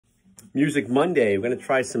Music Monday. We're going to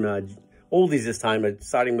try some oldies this time, but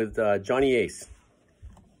starting with Johnny Ace.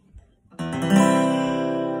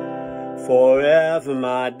 Forever,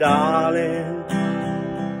 my darling,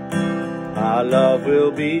 our love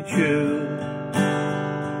will be true.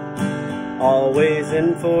 Always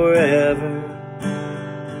and forever,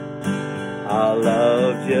 I'll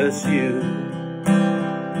love just you.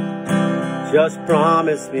 Just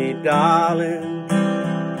promise me, darling,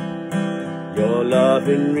 your love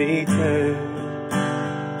in return.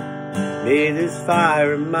 May this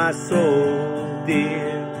fire in my soul,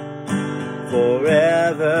 dear,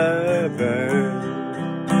 forever burn.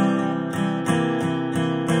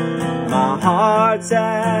 My heart's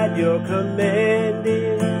at your command,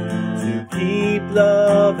 dear, to keep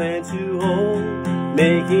love and to hold.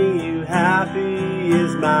 Making you happy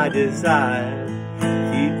is my desire.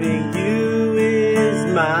 Keeping you is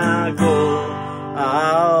my goal.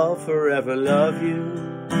 I'll forever love you,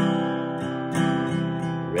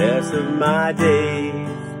 rest of my days.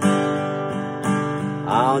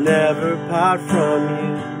 I'll never part from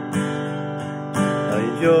you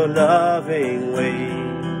in your loving ways.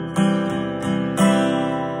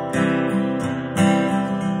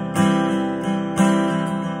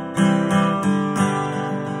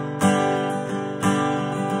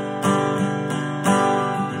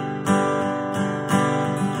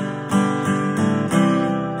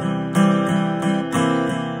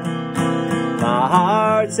 My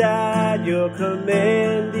heart's at your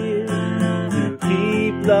command, dear, to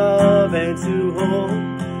keep love and to hold.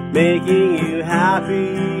 Making you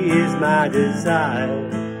happy is my desire.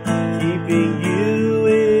 Keeping you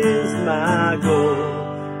is my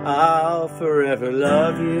goal. I'll forever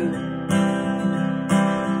love you,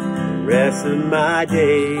 the rest of my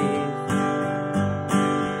days.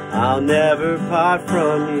 I'll never part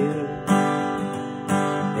from you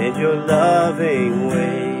and your loving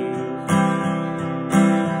ways.